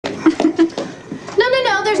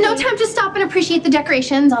So time to stop and appreciate the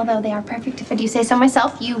decorations, although they are perfect if I do say so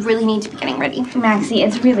myself. You really need to be getting ready. Maxie,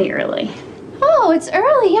 it's really early. Oh, it's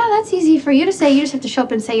early. Yeah, that's easy for you to say. You just have to show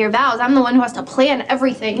up and say your vows. I'm the one who has to plan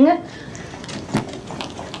everything.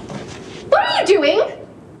 What are you doing?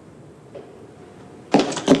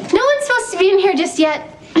 No one's supposed to be in here just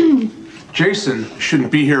yet. Jason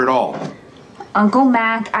shouldn't be here at all. Uncle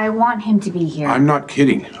Mac, I want him to be here. I'm not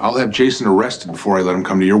kidding. I'll have Jason arrested before I let him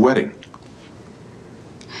come to your wedding.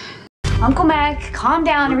 Uncle Mac, calm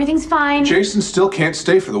down. Everything's fine. Jason still can't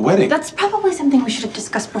stay for the wedding. That's probably something we should have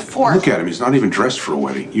discussed before. Look at him. He's not even dressed for a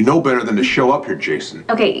wedding. You know better than to show up here, Jason.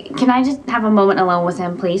 Okay, can I just have a moment alone with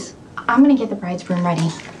him, please? I'm gonna get the bride's room ready.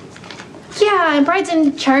 Yeah, and bride's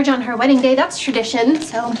in charge on her wedding day. That's tradition,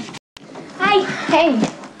 so. Hi. Hey.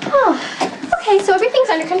 Oh, okay, so everything's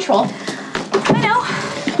under control. I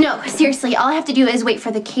know. No, seriously, all I have to do is wait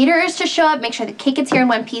for the caterers to show up, make sure the cake gets here in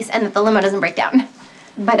one piece, and that the limo doesn't break down.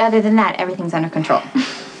 But other than that, everything's under control.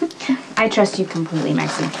 I trust you completely,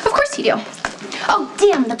 Maxie. Of course you do. Oh,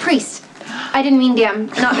 damn, the priest. I didn't mean damn,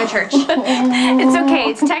 not in a church. It's okay.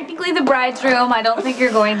 It's technically the bride's room. I don't think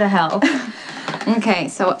you're going to hell. Okay,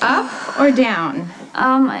 so up or down?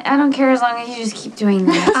 I don't care as long as you just keep doing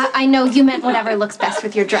this. I know you meant whatever looks best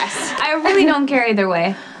with your dress. I really don't care either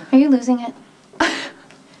way. Are you losing it?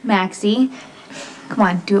 Maxie, come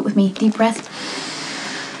on, do it with me. Deep breath.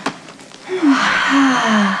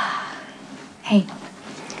 Hey,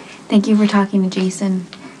 thank you for talking to Jason.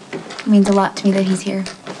 It means a lot to me that he's here.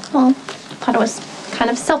 Well, I thought it was kind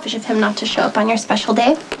of selfish of him not to show up on your special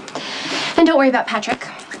day. And don't worry about Patrick.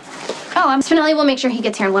 Oh, Spinelli will make sure he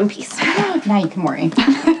gets here in one piece. Now you can worry.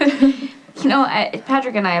 You know,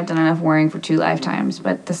 Patrick and I have done enough worrying for 2 lifetimes,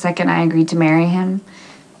 but the second I agreed to marry him,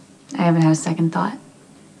 I haven't had a second thought.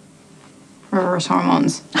 Reverse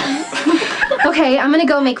hormones. Okay, I'm gonna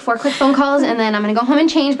go make 4 quick phone calls, and then I'm gonna go home and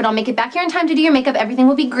change, but I'll make it back here in time to do your makeup. Everything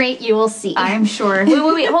will be great. You will see. I am sure.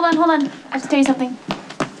 Wait. Hold on. I have to tell you something.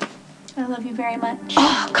 I love you very much.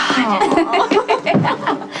 Oh, God.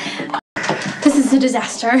 This is a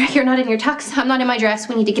disaster. You're not in your tux. I'm not in my dress.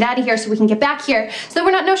 We need to get out of here so we can get back here so that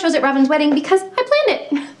we're not no-shows at Robin's wedding because I planned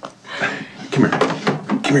it. Come here.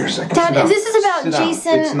 Come here a second. Dad, this is about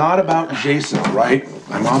Jason. It's not about Jason, right?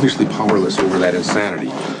 I'm obviously powerless over that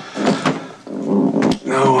insanity.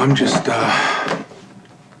 No, I'm just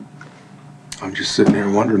sitting here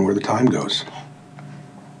wondering where the time goes.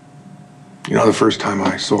 You know, the first time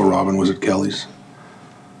I saw Robin was at Kelly's.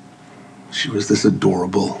 She was this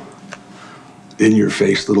adorable,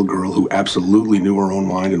 in-your-face little girl who absolutely knew her own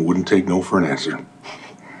mind and wouldn't take no for an answer.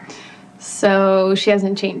 So she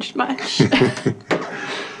hasn't changed much.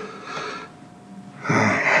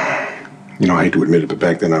 You know, I hate to admit it, but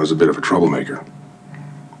back then I was a bit of a troublemaker.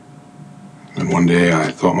 And one day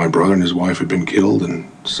I thought my brother and his wife had been killed,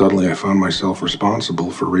 and suddenly I found myself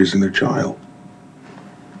responsible for raising their child.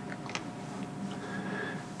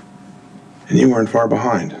 And you weren't far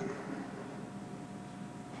behind.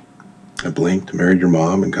 I blinked, married your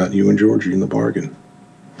mom, and got you and Georgie in the bargain.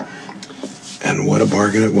 And what a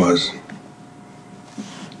bargain it was.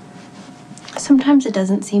 Sometimes it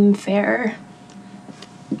doesn't seem fair.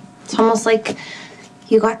 It's almost like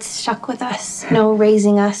you got stuck with us. No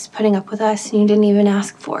raising us, putting up with us, and you didn't even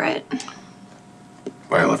ask for it.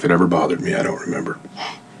 Well, if it ever bothered me, I don't remember.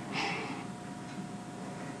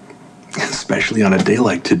 Especially on a day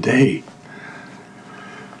like today.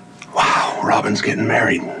 Wow, Robin's getting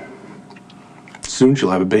married. Soon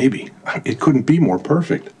she'll have a baby. It couldn't be more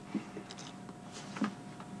perfect.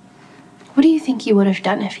 What do you think you would have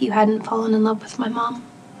done if you hadn't fallen in love with my mom?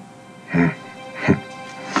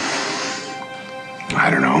 I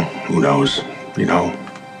don't know. Who knows? You know,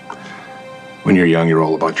 when you're young, you're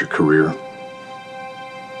all about your career.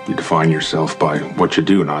 You define yourself by what you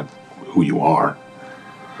do, not who you are.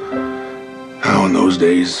 Now, in those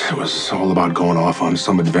days, it was all about going off on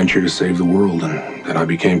some adventure to save the world, and then I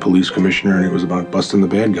became police commissioner, and it was about busting the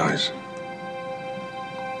bad guys.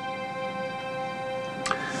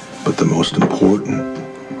 But the most important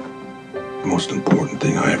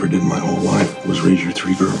thing I ever did in my whole life was raise your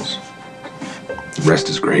 3 girls. The rest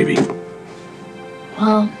is gravy.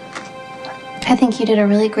 Well, I think you did a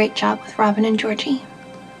really great job with Robin and Georgie.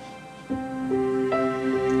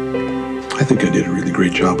 I think I did a really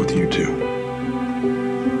great job with you, too.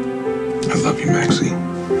 I love you, Maxie.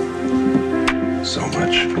 So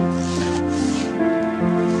much.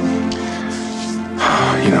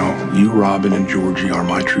 You know, you, Robin, and Georgie are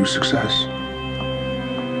my true success.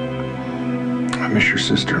 I miss your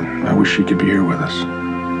sister. I wish she could be here with us.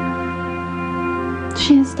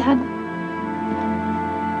 She is, Dad.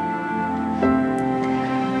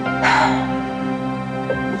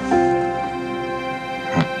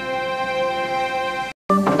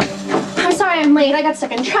 late. I got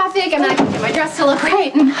stuck in traffic, and then I couldn't get my dress to look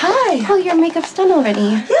right. And Hi. oh, your makeup's done already.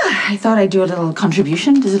 Yeah, I thought I'd do a little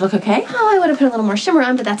contribution. Does it look okay? Oh, I would have put a little more shimmer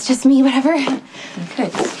on, but that's just me, whatever.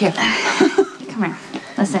 Good. Here. Come here.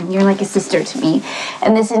 Listen, you're like a sister to me.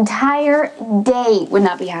 And this entire day would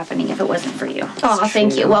not be happening if it wasn't for you. Oh,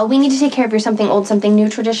 thank you. Well, we need to take care of your something old, something new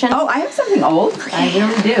tradition. Oh, I have something old. I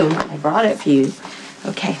really do. I brought it for you.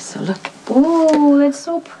 Okay, so look. Ooh, that's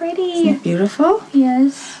so pretty. Isn't it beautiful?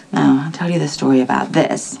 Yes. Now, I'll tell you the story about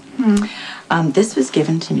this. This was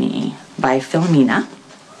given to me by Philomena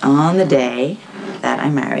on the day that I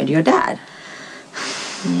married your dad.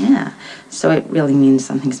 Yeah. So it really means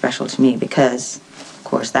something special to me because, of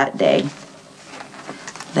course, that day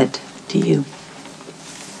led to you.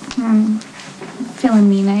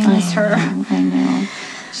 Philomena, I miss her. I know.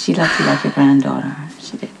 She loved you like your granddaughter.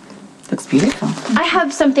 She did. Looks beautiful. I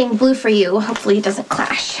have something blue for you. Hopefully it doesn't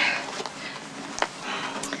clash.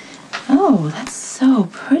 Oh, that's so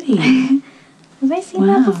pretty. Have I seen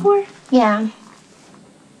that before? Yeah.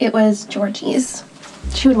 It was Georgie's.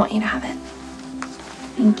 She would want you to have it.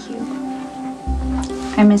 Thank you.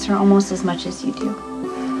 I miss her almost as much as you do.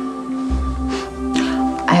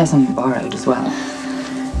 I have something borrowed as well.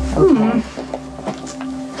 Okay.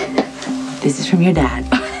 This is from your dad.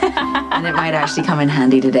 And it might actually come in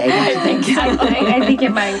handy today, don't you think? I think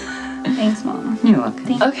it might. Thanks, Mom. You're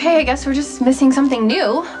welcome. Okay, I guess we're just missing something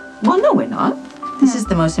new. Well, no, we're not. This is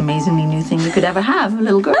the most amazingly new thing you could ever have. A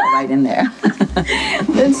little girl right in there.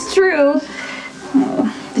 That's true.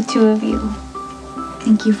 Oh, the two of you.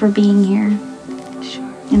 Thank you for being here.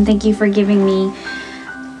 Sure. And thank you for giving me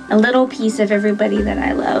a little piece of everybody that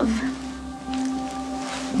I love.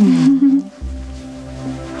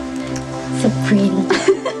 So pretty.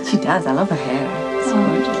 She does. I love her hair. It's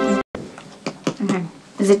gorgeous. Okay.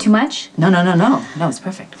 Is it too much? No. No, it's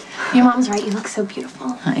perfect. Your mom's right. You look so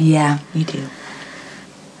beautiful. Yeah, you do.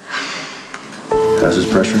 How's his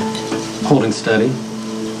pressure? Holding steady.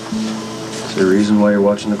 Is there a reason why you're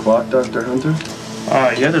watching the clock, Dr. Hunter?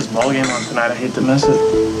 Yeah, there's a ball game on tonight. I hate to miss it.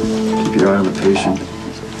 Keep your eye on the patient.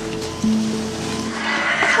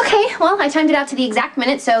 Okay, well, I timed it out to the exact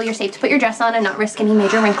minute, so you're safe to put your dress on and not risk any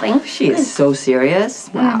major wrinkling. She is so serious.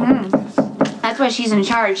 Wow. That's why she's in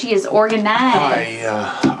charge. She is organized.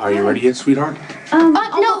 Are you ready yet, sweetheart?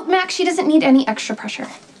 No, Max, she doesn't need any extra pressure.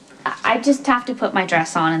 I just have to put my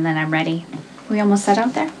dress on and then I'm ready. We almost set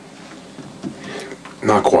out there?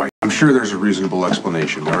 Not quite. I'm sure there's a reasonable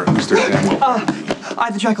explanation, or at least there can be. I,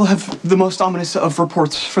 the Jackal, have the most ominous of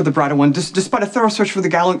reports for the bridal one. Despite a thorough search for the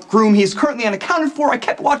gallant groom, he is currently unaccounted for. I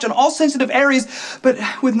kept watch on all sensitive areas, but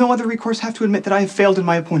with no other recourse, have to admit that I have failed in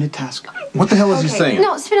my appointed task. What the hell is he saying?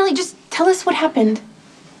 No, Spinelli, just tell us what happened.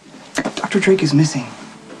 Dr. Drake is missing.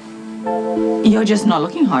 You're just not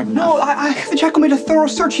looking hard enough. No, the Jackal made a thorough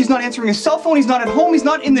search. He's not answering his cell phone. He's not at home. He's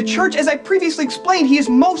not in the church. As I previously explained, he is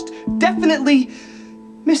most definitely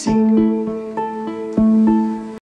missing.